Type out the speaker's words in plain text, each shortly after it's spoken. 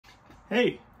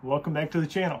Hey, welcome back to the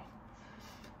channel.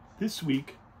 This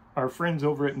week, our friends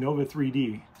over at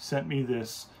Nova3D sent me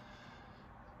this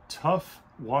Tough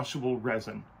Washable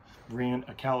Resin. Ran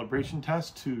a calibration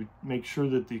test to make sure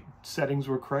that the settings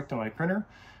were correct on my printer,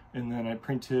 and then I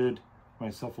printed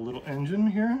myself a little engine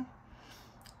here,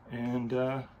 and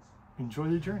enjoy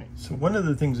the journey. So one of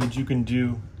the things that you can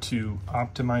do to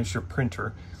optimize your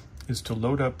printer is to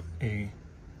load up a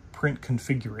print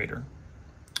configurator.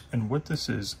 And what this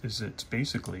is it's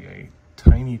basically a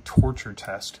tiny torture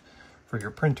test for your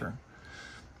printer.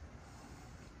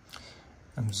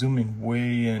 I'm zooming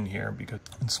way in here because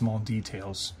it's small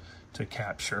details to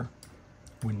capture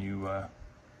when you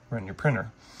run your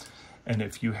printer. And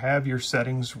if you have your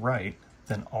settings right,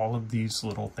 then all of these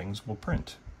little things will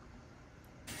print.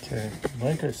 Okay,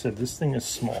 like I said, this thing is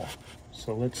small.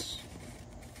 So let's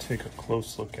take a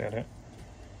close look at it.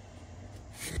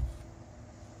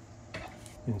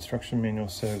 The instruction manual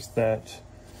says that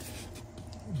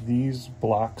these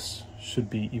blocks should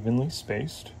be evenly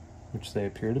spaced, which they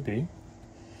appear to be.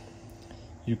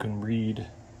 You can read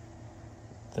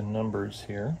the numbers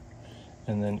here,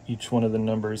 and then each one of the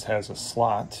numbers has a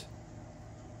slot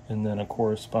and then a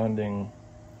corresponding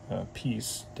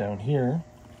piece down here.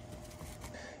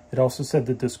 It also said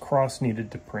that this cross needed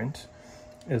to print,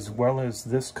 as well as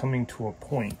this coming to a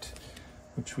point,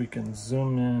 which we can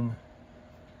zoom in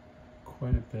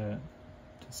quite a bit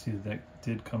to see that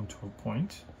did come to a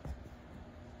point.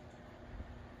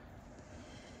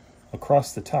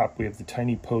 Across the top, we have the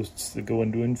tiny posts that go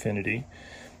into infinity.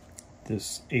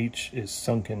 This H is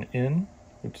sunken in,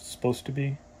 which is supposed to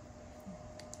be.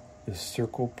 This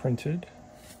circle printed.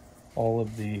 All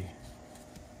of the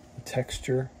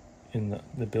texture in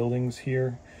the buildings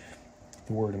here.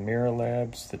 The word Amira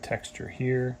Labs, the texture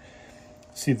here.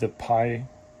 See the pie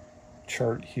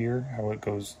chart here, how it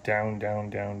goes down, down,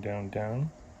 down, down,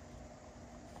 down.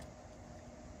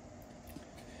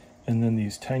 And then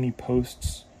these tiny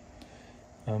posts,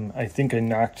 I think I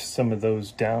knocked some of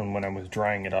those down when I was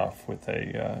drying it off with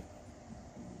a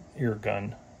ear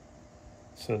gun.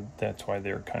 So that's why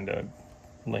they're kind of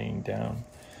laying down.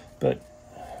 But,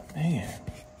 man.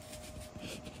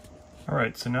 All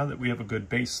right, so now that we have a good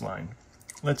baseline,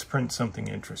 let's print something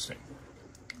interesting.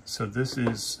 So this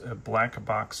is a black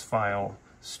box file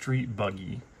street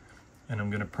buggy, and I'm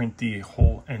going to print the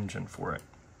whole engine for it.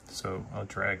 So I'll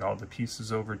drag all the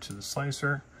pieces over to the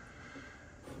slicer,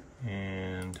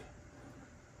 and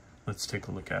let's take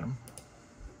a look at them.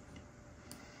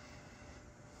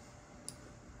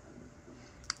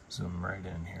 Zoom right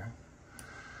in here.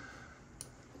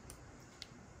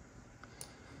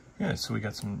 Yeah, so we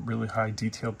got some really high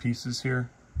detail pieces here,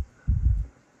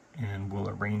 and we'll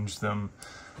arrange them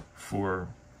for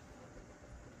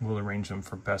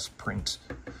best print.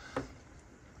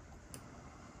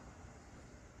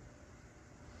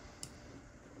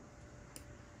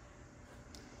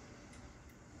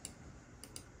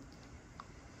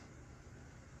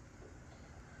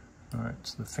 All right,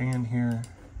 so the fan here,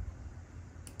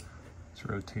 let's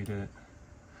rotate it.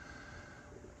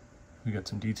 We got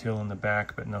some detail on the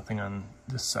back, but nothing on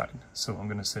this side. So I'm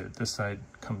gonna say that this side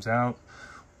comes out.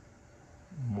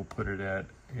 We'll put it at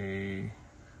an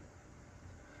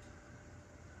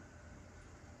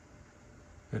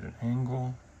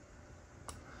angle,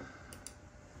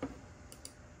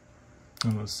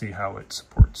 and we'll see how it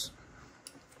supports.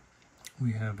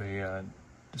 We have a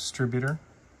distributor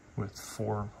with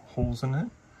 4 holes in it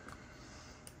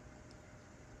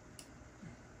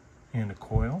and a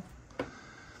coil.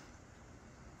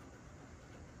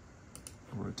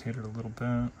 Rotate it a little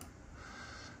bit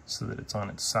so that it's on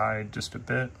its side just a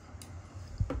bit.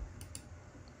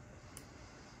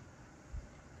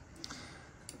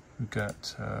 We've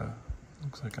got,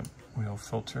 looks like a wheel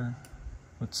filter.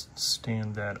 Let's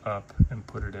stand that up and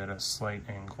put it at a slight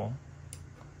angle.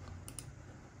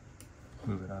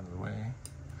 Move it out of the way.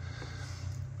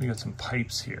 We got some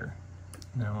pipes here.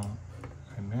 Now,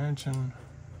 I imagine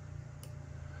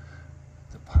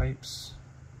the pipes,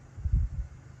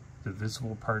 the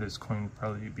visible part is going to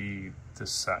probably be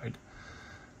this side.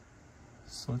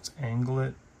 So let's angle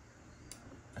it,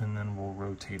 and then we'll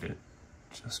rotate it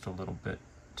just a little bit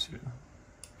too.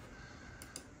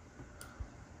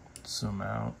 Zoom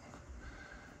out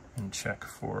and check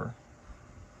for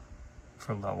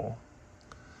level.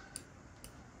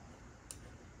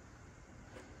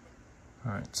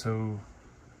 All right, so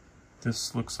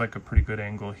this looks like a pretty good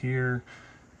angle here.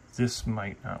 This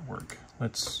might not work.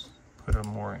 Let's put a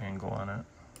more angle on it.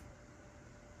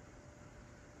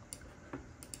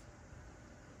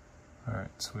 All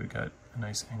right, so we got a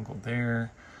nice angle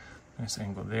there, nice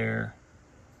angle there.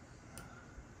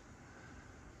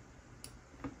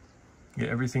 Yeah,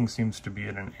 everything seems to be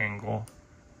at an angle.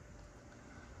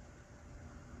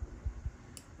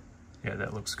 Yeah,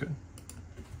 that looks good.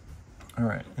 All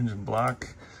right, engine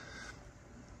block.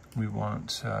 We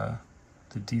want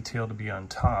the detail to be on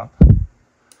top.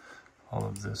 All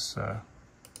of this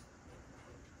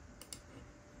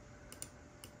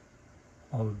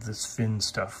fin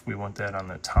stuff, we want that on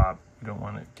the top. We don't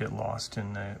want it to get lost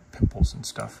in the pimples and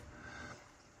stuff.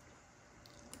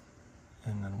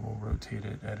 And then we'll rotate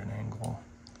it at an angle.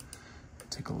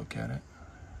 Take a look at it.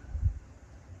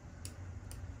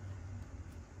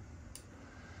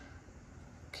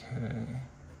 Okay,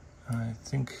 I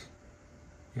think,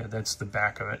 yeah, that's the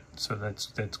back of it, so that's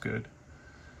good.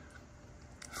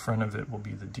 Front of it will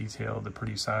be the detail, the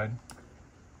pretty side.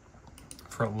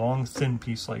 For a long, thin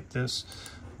piece like this,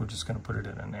 we're just going to put it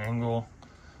at an angle.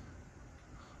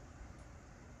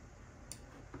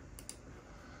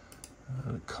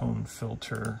 The cone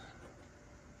filter,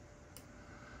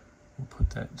 we'll put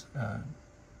that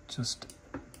just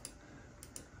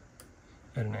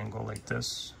at an angle like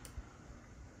this.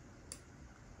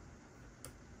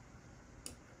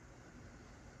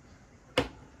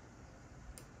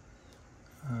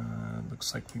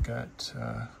 Looks like we got,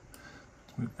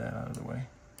 let's move that out of the way.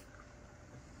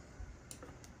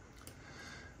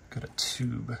 Got a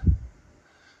tube.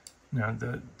 Now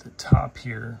the top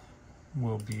here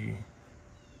will be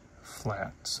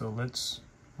flat, so let's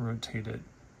rotate it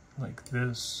like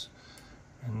this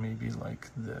and maybe like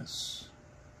this.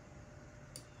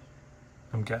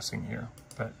 I'm guessing here,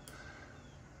 but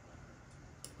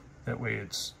that way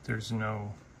there's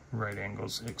no right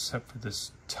angles except for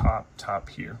this top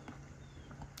here.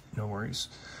 No worries.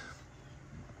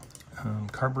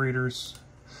 Carburetors,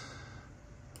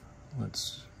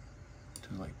 let's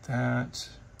do like that,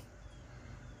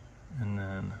 and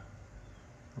then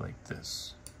like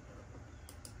this.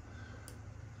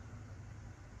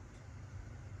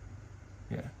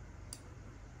 Yeah.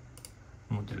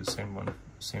 And we'll do the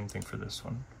same thing for this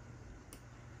one.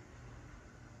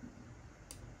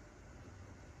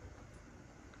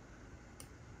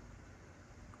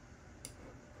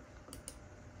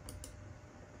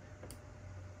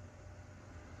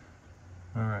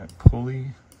 All right,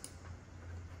 pulley.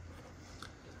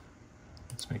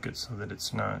 Let's make it so that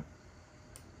it's not.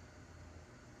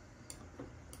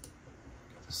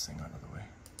 Get this thing out of the way.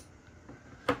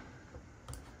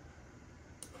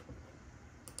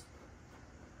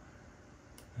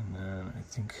 And then I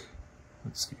think,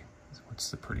 let's see, what's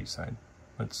the pretty side?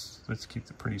 Let's keep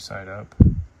the pretty side up.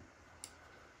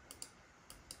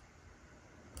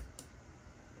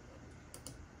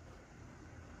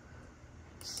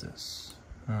 What's this?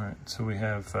 All right, so we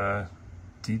have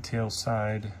detail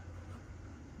side.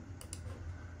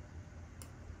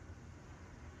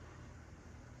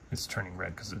 It's turning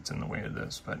red because it's in the way of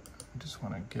this, but I just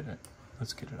want to get it,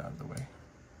 let's get it out of the way.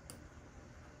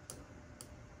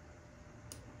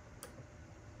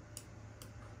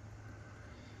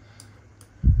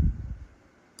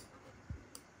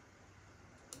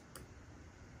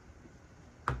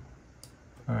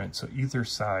 All right, so either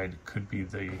side could be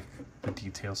the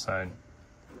detail side.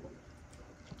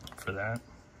 For that,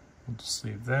 we'll just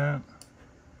leave that.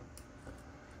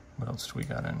 What else do we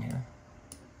got in here?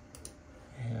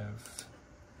 We have,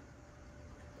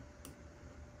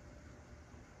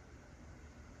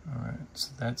 all right, so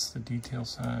that's the detail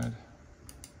side.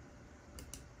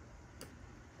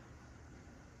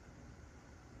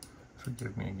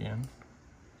 Forgive me again.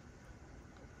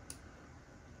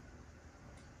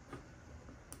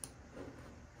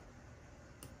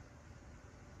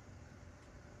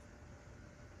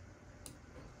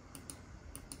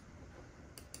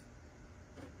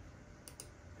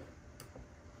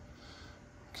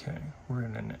 Okay, we're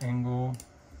at an angle.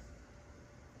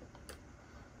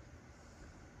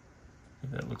 Yeah,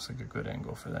 that looks like a good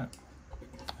angle for that.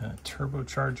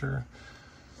 Turbocharger.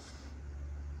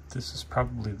 This is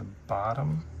probably the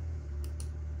bottom.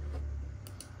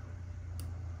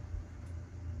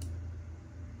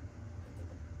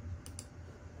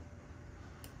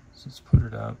 So let's put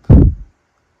it up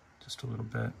just a little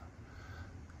bit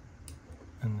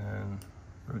and then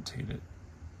rotate it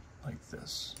like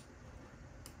this.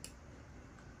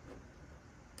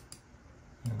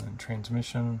 And then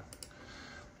transmission,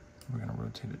 we're going to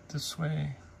rotate it this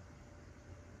way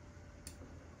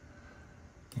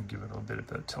and give it a bit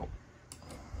of a tilt.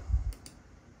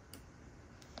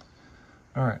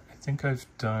 All right, I think I've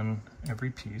done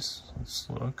every piece. Let's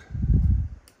look.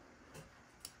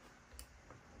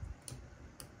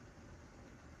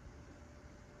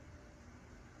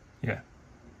 Yeah,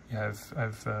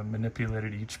 I've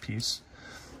manipulated each piece.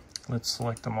 Let's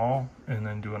select them all and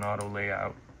then do an auto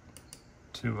layout.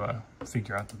 to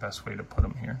figure out the best way to put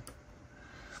them here.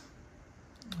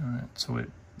 All right, so it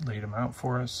laid them out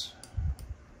for us.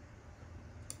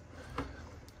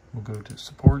 We'll go to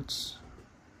supports,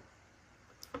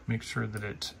 make sure that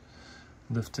it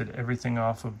lifted everything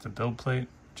off of the build plate,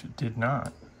 which it did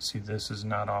not. See, this is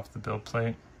not off the build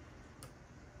plate.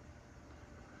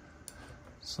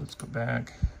 So let's go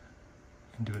back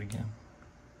and do it again.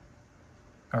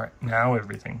 All right, now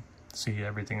everything. See,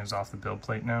 everything is off the build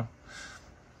plate now.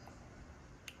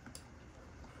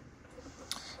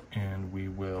 And we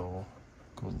will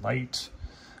go light.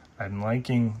 I'm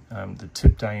liking the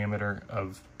tip diameter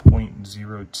of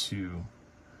 0.02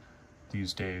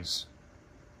 these days.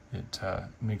 It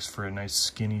makes for a nice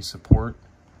skinny support.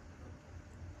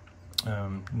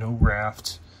 No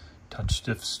raft, touch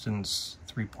distance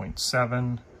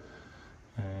 3.7,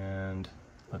 and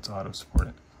let's auto support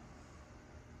it.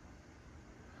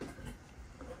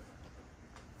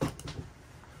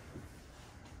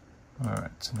 All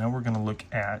right, so now we're going to look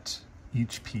at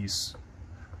each piece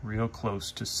real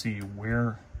close to see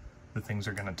where the things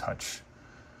are going to touch.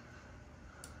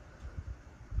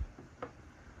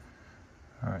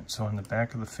 All right, so on the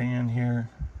back of the fan here,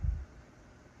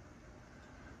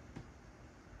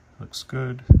 looks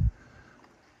good.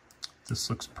 This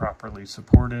looks properly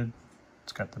supported.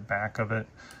 It's got the back of it,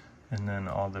 and then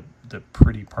all the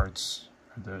pretty parts,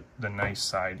 the nice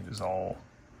side is all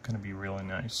going to be really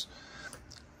nice.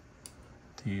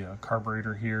 The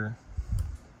carburetor here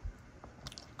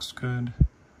looks good.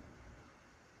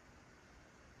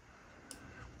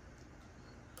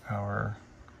 Our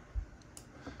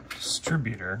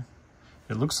distributor,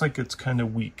 it looks like it's kind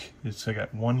of weak. I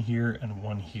got one here and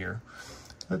one here.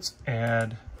 Let's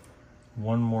add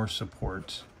one more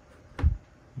support.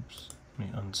 Oops, let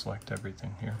me unselect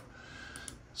everything here.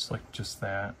 Select just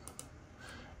that.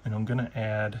 And I'm gonna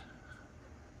add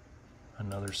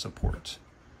another support,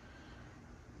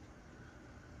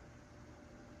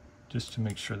 just to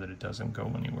make sure that it doesn't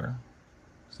go anywhere.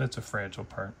 So that's a fragile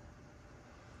part.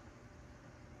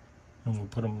 And we'll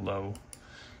put them low.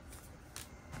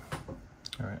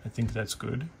 All right, I think that's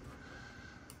good.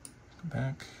 Go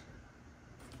back.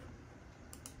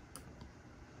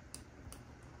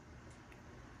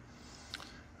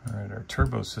 All right, our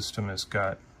turbo system has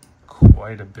got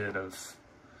quite a bit of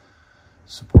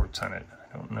supports on it.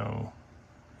 I don't know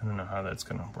how that's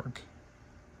gonna work,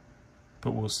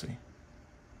 but we'll see.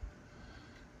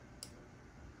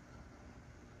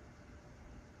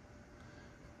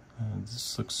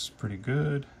 This looks pretty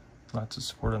good. Lots of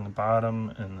support on the bottom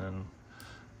and then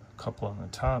a couple on the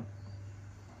top.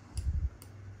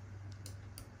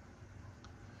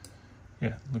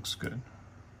 Yeah, looks good.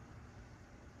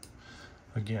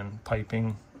 Again,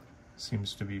 piping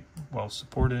seems to be well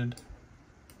supported.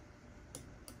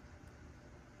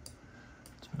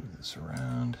 Let's move this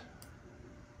around.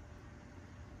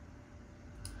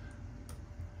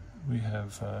 We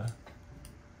have the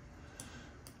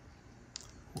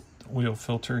oil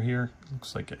filter here.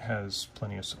 Looks like it has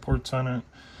plenty of supports on it.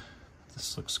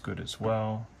 This looks good as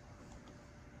well.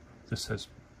 This has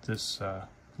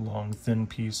long thin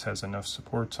piece has enough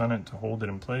supports on it to hold it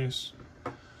in place.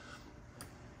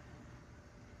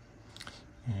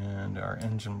 And our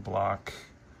engine block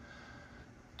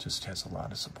just has a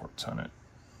lot of supports on it,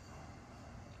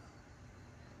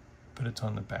 but it's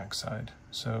on the back side,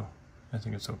 so I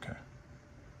think it's okay.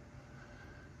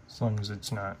 As long as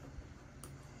it's not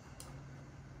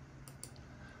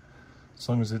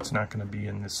going to be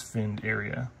in this finned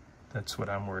area, that's what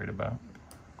I'm worried about.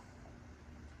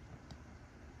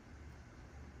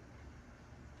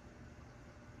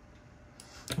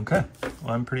 Okay,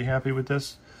 well, I'm pretty happy with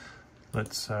this.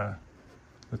 Let's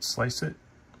slice it.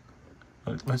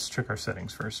 Let's check our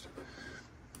settings first.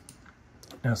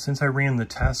 Now, since I ran the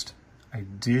test, I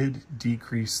did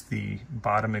decrease the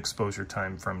bottom exposure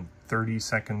time from 30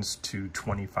 seconds to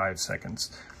 25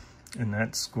 seconds. And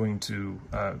that's going to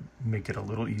make it a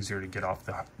little easier to get off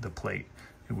the plate.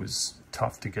 It was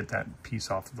tough to get that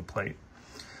piece off of the plate.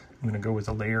 I'm going to go with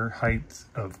a layer height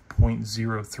of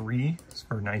 0.03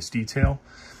 for nice detail.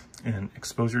 And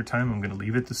exposure time, I'm going to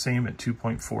leave it the same at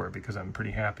 2.4 because I'm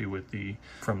pretty happy with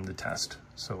from the test.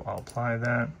 So I'll apply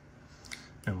that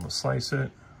and we'll slice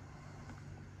it.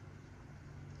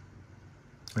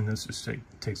 And this just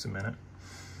takes a minute.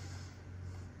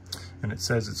 And it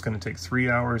says it's going to take 3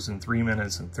 hours and 3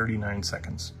 minutes and 39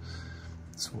 seconds.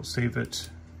 So we'll save it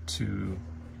to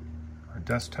our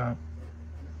desktop.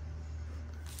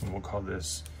 And we'll call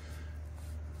this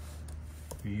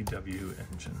VW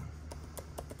engine.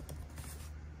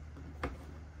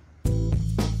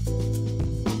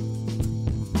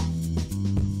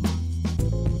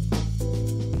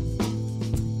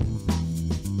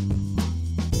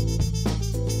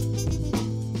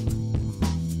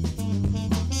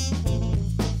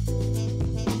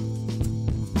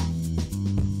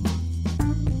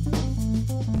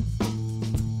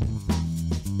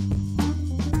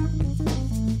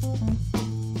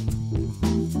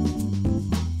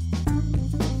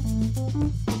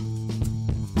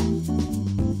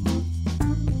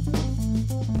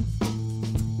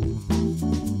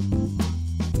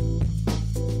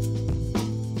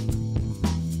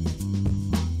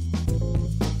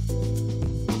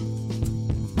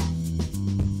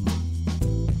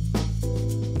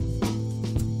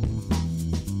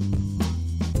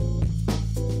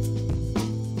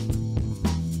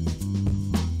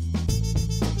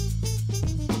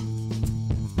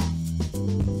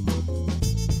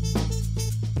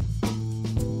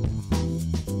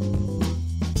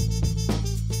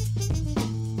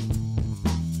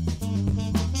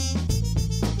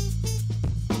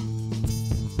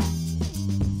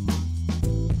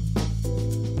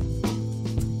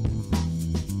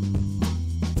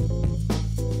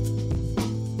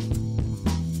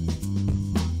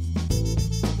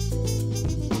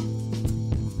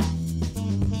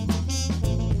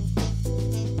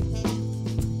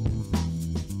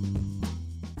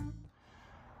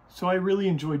 So I really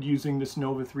enjoyed using this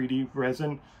Nova3D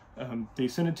resin. They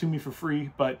sent it to me for free,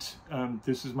 but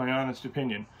this is my honest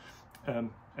opinion.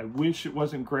 I wish it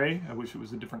wasn't gray. I wish it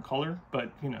was a different color,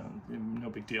 but you know,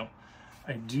 no big deal.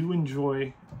 I do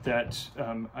enjoy that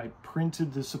I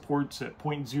printed the supports at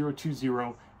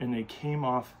 0.020 and they came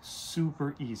off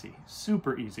super easy,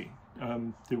 super easy.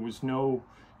 There was no,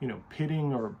 you know,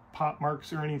 pitting or pop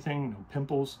marks or anything, no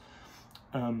pimples.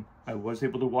 I was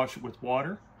able to wash it with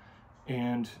water,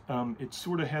 and it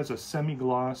sort of has a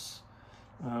semi-gloss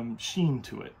sheen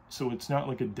to it, so it's not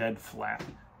like a dead flat.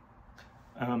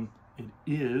 It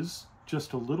is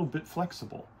just a little bit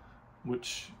flexible,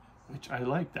 which I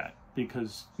like that,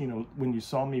 because, you know, when you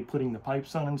saw me putting the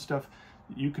pipes on and stuff,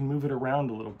 you can move it around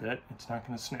a little bit. It's not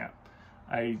going to snap.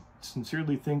 I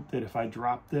sincerely think that if I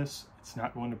drop this, it's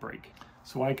not going to break.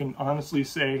 So I can honestly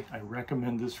say I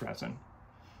recommend this resin.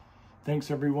 Thanks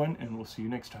everyone, and we'll see you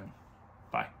next time.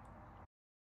 Bye.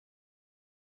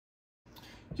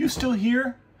 You still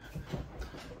here?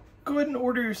 Go ahead and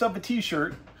order yourself a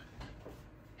t-shirt,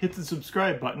 hit the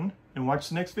subscribe button, and watch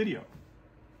the next video.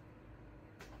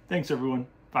 Thanks everyone.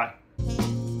 Bye.